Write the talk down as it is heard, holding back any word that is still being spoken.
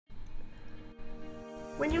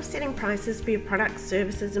When you're setting prices for your products,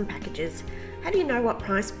 services and packages, how do you know what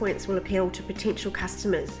price points will appeal to potential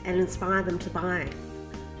customers and inspire them to buy?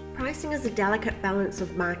 Pricing is a delicate balance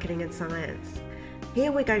of marketing and science.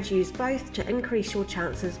 Here we're going to use both to increase your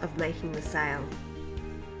chances of making the sale.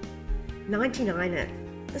 99 it.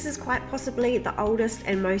 This is quite possibly the oldest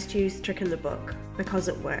and most used trick in the book, because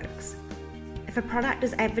it works. If a product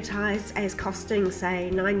is advertised as costing,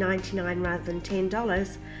 say, $9.99 rather than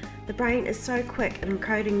 $10, the brain is so quick in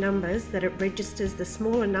encoding numbers that it registers the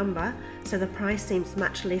smaller number, so the price seems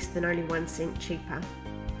much less than only 1 cent cheaper.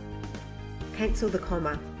 Cancel the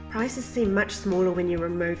comma. Prices seem much smaller when you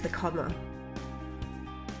remove the comma.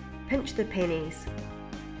 Pinch the pennies.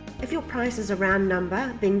 If your price is a round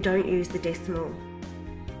number, then don't use the decimal.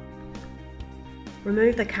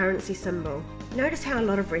 Remove the currency symbol. Notice how a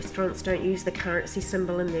lot of restaurants don't use the currency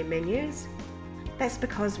symbol in their menus? That's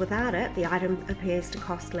because without it, the item appears to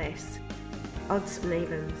cost less. Odds and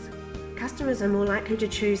evens. Customers are more likely to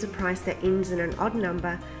choose a price that ends in an odd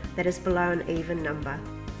number that is below an even number.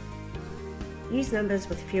 Use numbers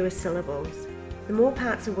with fewer syllables. The more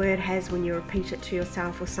parts a word has when you repeat it to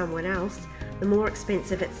yourself or someone else, the more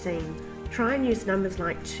expensive it seems. Try and use numbers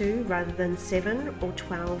like 2 rather than 7 or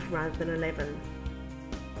 12 rather than 11.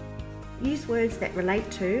 Use words that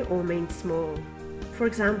relate to or mean small. For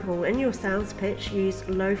example, in your sales pitch, use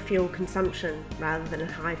low fuel consumption rather than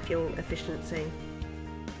high fuel efficiency.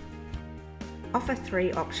 Offer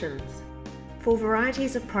 3 options. For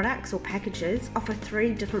varieties of products or packages, offer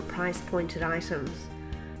 3 different price-pointed items.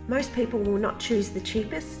 Most people will not choose the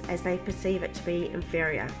cheapest as they perceive it to be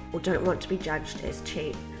inferior or don't want to be judged as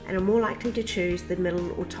cheap, and are more likely to choose the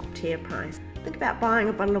middle or top tier price. Think about buying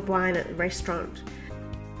a bottle of wine at the restaurant.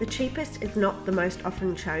 The cheapest is not the most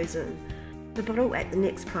often chosen. The bottle at the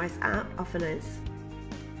next price up often is.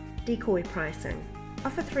 Decoy pricing.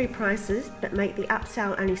 Offer 3 prices but make the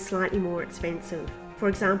upsell only slightly more expensive. For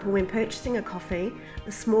example, when purchasing a coffee,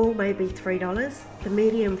 the small may be $3, the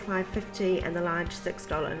medium $5.50 and the large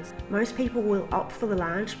 $6. Most people will opt for the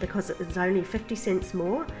large because it is only 50 cents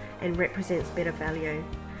more and represents better value.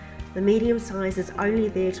 The medium size is only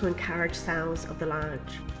there to encourage sales of the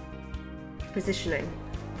large. Positioning.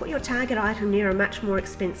 Put your target item near a much more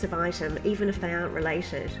expensive item, even if they aren't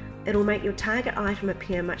related. It'll make your target item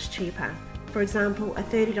appear much cheaper. For example, a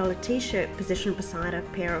 $30 t-shirt positioned beside a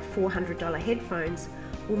pair of $400 headphones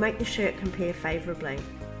will make the shirt compare favourably.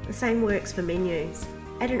 The same works for menus.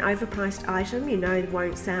 Add an overpriced item you know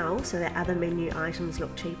won't sell so that other menu items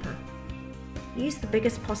look cheaper. Use the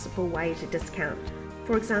biggest possible way to discount.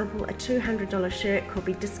 For example, a $200 shirt could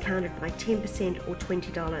be discounted by 10% or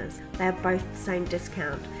 $20. They are both the same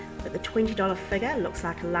discount, but the $20 figure looks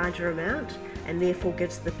like a larger amount and therefore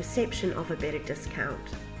gives the perception of a better discount.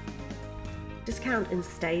 Discount in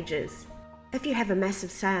stages. If you have a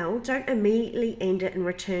massive sale, don't immediately end it and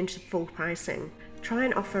return to full pricing. Try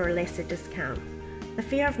and offer a lesser discount. The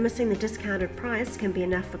fear of missing the discounted price can be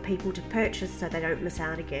enough for people to purchase so they don't miss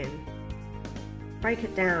out again. Break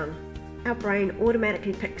it down. Our brain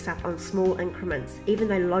automatically picks up on small increments, even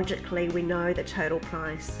though logically we know the total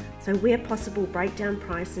price. So where possible, break down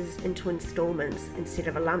prices into installments instead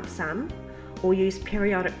of a lump sum, or use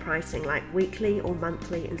periodic pricing like weekly or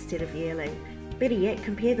monthly instead of yearly. Better yet,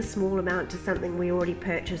 compare the small amount to something we already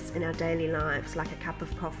purchase in our daily lives, like a cup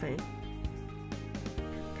of coffee.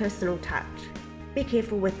 Personal touch. Be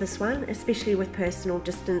careful with this one, especially with personal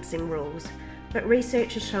distancing rules. But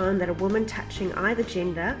research has shown that a woman touching either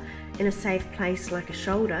gender in a safe place like a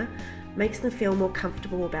shoulder makes them feel more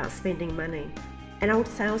comfortable about spending money. An old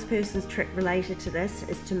salesperson's trick related to this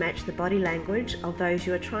is to match the body language of those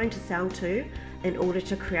you are trying to sell to in order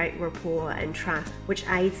to create rapport and trust, which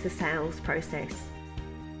aids the sales process.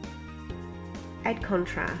 Add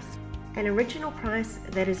contrast. An original price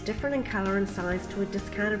that is different in colour and size to a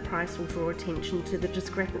discounted price will draw attention to the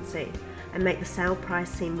discrepancy and make the sale price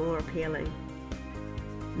seem more appealing.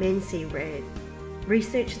 Men see red.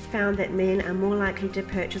 Research has found that men are more likely to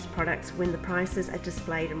purchase products when the prices are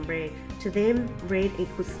displayed in red. To them, red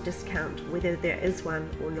equals discount, whether there is one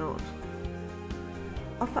or not.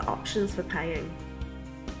 Offer options for paying.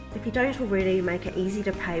 If you don't already, make it easy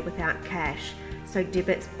to pay without cash, so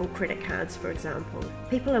debit or credit cards for example.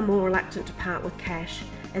 People are more reluctant to part with cash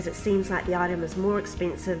as it seems like the item is more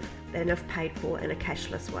expensive than if paid for in a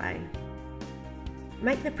cashless way.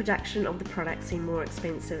 Make the production of the product seem more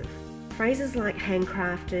expensive. Phrases like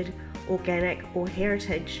handcrafted, organic or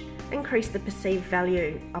heritage increase the perceived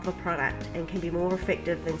value of a product and can be more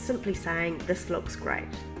effective than simply saying this looks great.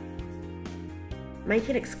 Make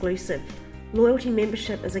it exclusive. Loyalty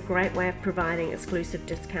membership is a great way of providing exclusive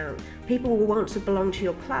discount. People will want to belong to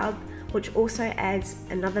your club which also adds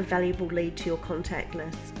another valuable lead to your contact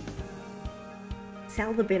list.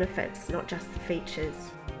 Sell the benefits, not just the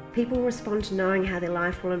features. People respond to knowing how their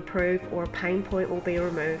life will improve or a pain point will be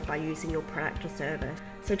removed by using your product or service.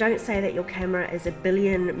 So don't say that your camera is 1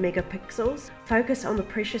 billion megapixels. Focus on the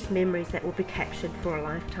precious memories that will be captured for a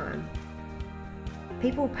lifetime.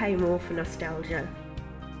 People pay more for nostalgia.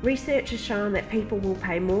 Research has shown that people will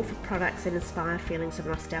pay more for products that inspire feelings of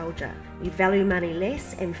nostalgia. You value money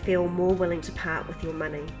less and feel more willing to part with your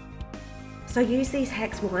money. So use these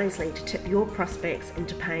hacks wisely to tip your prospects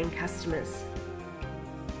into paying customers.